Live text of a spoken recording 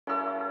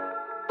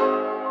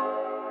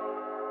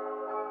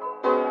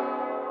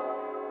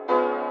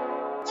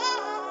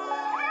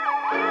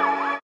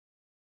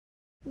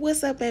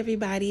What's up,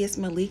 everybody? It's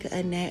Malika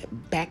Annette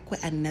back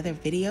with another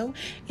video,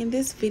 and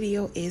this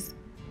video is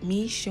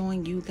me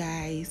showing you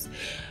guys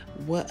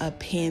what a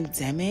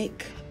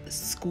pandemic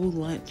school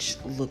lunch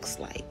looks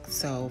like.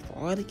 So for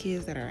all the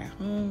kids that are at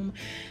home,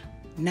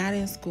 not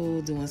in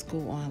school, doing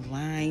school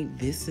online,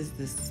 this is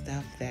the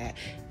stuff that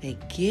they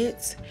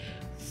get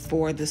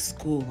for the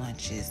school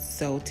lunches.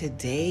 So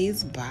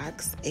today's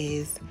box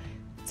is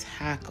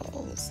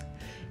tacos.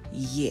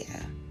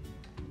 Yeah,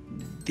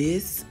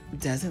 this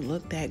doesn't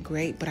look that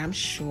great, but I'm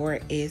sure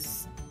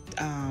it's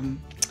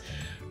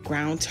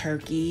ground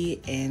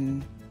turkey,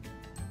 and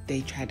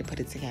they tried to put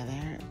it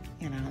together.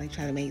 They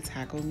try to make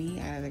taco meat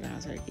out of the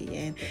ground turkey,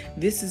 and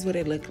this is what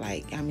it looked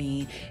like. I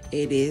mean,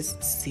 it is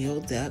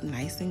sealed up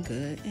nice and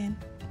good, and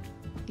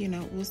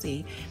we'll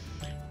see.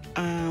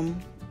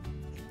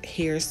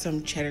 Here's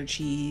some cheddar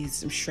cheese,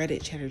 some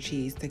shredded cheddar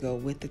cheese to go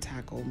with the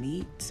taco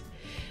meat,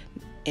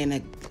 and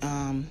a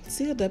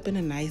sealed up in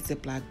a nice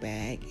Ziploc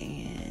bag.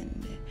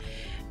 And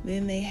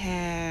then they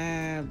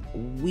have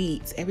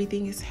wheat.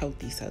 Everything is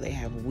healthy, so they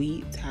have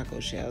wheat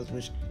taco shells,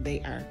 which they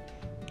are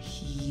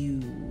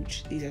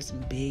huge. These are some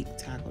big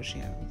taco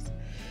shells.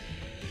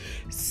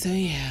 So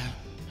yeah,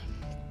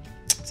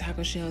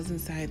 taco shells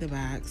inside the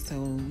box.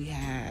 So we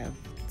have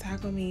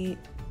taco meat,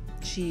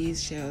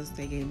 cheese shells.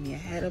 They gave me a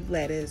head of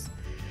lettuce.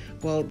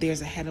 Well,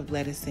 there's a head of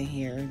lettuce in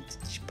here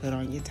to put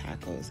on your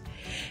tacos.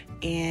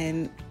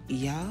 And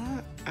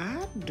y'all,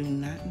 I do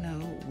not know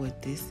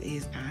what this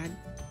is. I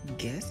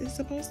guess it's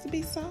supposed to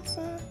be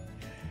salsa.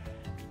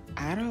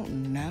 I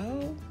don't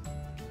know.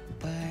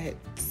 But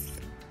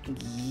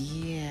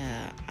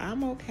yeah,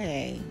 I'm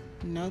okay.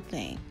 No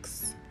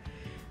thanks.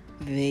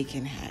 They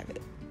can have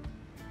it.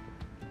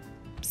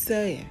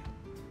 So yeah.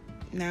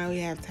 Now we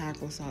have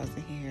taco sauce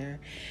in here,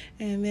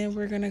 and then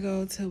we're gonna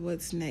go to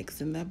what's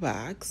next in the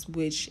box,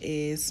 which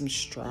is some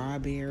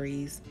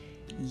strawberries.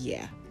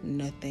 Yeah,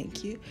 no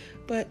thank you,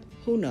 but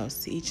who knows,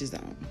 to each his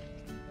own.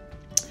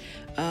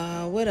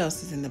 What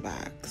else is in the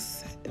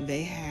box?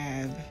 They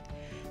have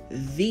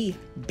the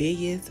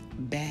biggest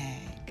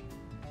bag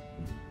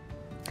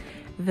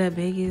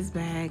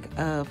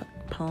of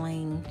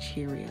plain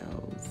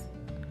Cheerios.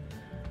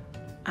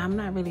 I'm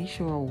not really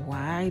sure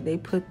why they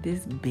put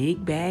this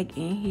big bag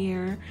in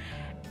here,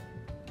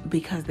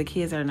 because the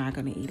kids are not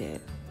going to eat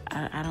it.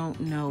 I don't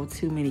know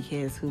too many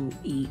kids who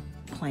eat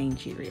plain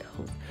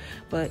Cheerios,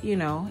 but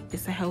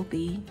it's a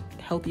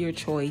healthier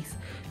choice,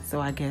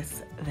 so I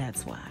guess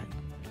that's why.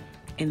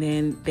 And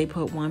then they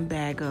put one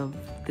bag of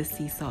the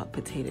sea salt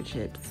potato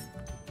chips,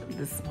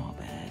 the small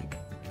bag.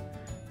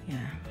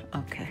 Yeah,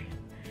 okay.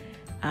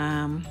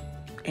 And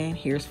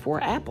here's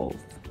 4 apples.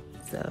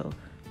 So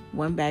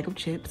 1 bag of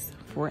chips,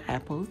 4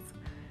 apples,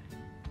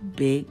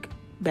 big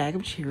bag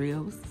of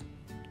Cheerios,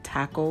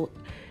 taco,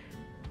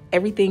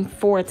 everything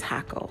for a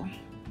taco.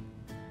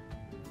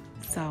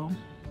 So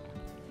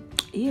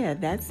yeah,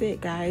 that's it,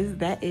 guys.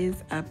 That is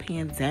a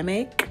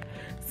pandemic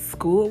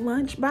school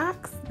lunch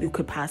box you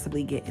could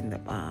possibly get in the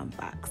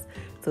box.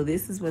 So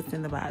this is what's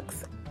in the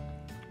box.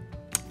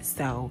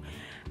 So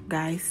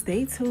guys,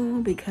 stay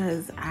tuned,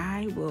 because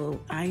I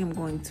am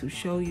going to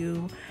show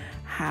you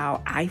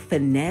how I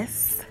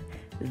finesse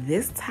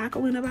this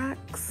taco in a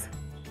box.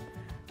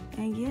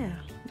 And yeah,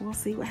 we'll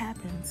see what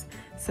happens.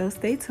 So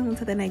stay tuned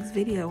to the next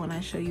video when I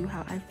show you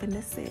how I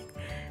finesse it.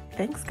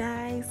 Thanks,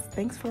 guys.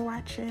 Thanks for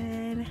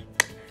watching.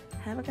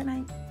 Have a good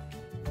night.